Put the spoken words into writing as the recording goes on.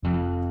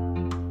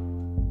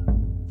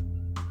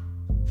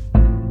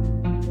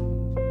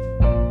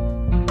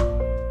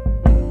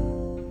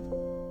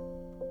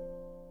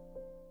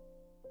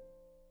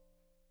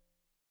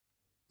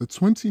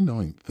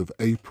29th of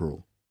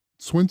April,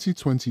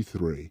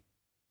 2023.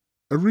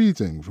 A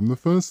reading from the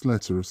first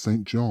letter of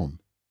St. John.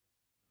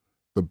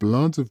 The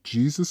blood of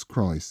Jesus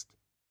Christ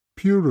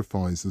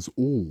purifies us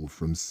all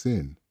from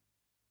sin.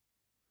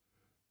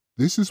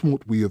 This is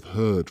what we have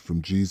heard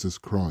from Jesus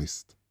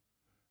Christ,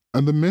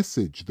 and the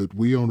message that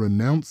we are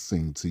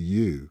announcing to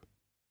you.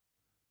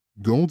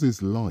 God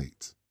is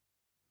light.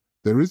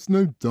 There is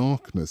no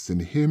darkness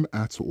in him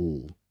at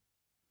all.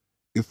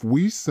 If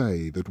we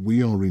say that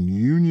we are in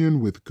union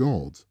with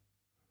God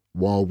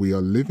while we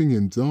are living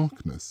in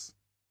darkness,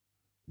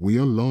 we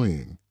are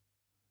lying,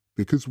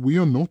 because we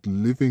are not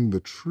living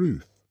the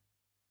truth.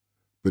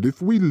 But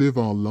if we live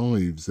our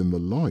lives in the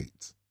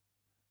light,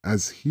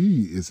 as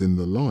he is in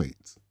the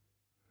light,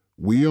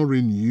 we are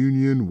in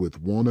union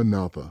with one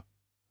another,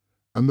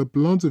 and the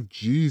blood of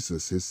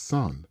Jesus, his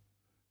Son,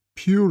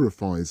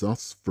 purifies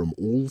us from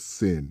all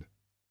sin.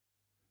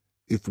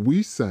 If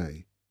we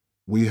say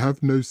we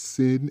have no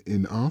sin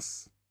in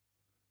us,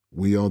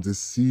 we are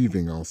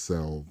deceiving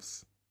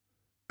ourselves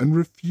and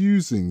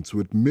refusing to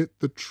admit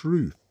the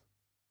truth.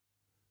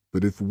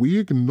 But if we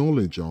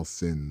acknowledge our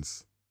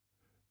sins,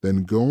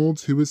 then God,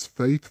 who is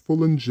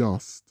faithful and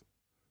just,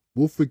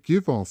 will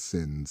forgive our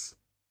sins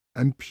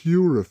and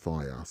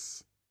purify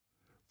us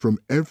from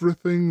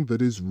everything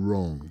that is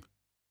wrong.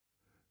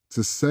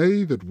 To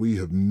say that we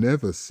have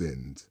never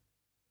sinned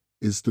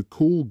is to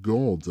call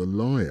God a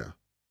liar,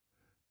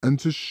 and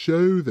to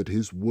show that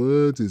his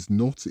word is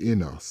not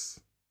in us.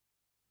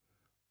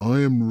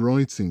 I am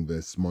writing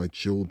this, my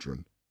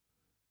children,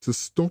 to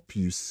stop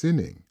you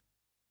sinning.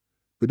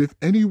 But if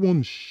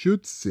anyone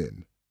should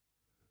sin,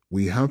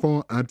 we have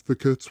our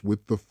advocate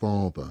with the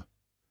Father,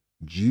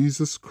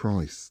 Jesus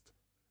Christ,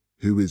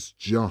 who is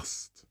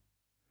just.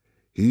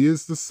 He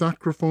is the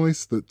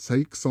sacrifice that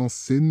takes our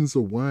sins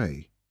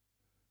away,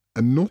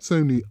 and not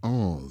only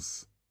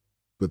ours,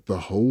 but the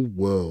whole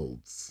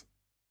world's.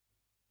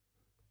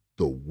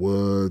 The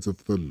word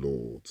of the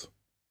Lord.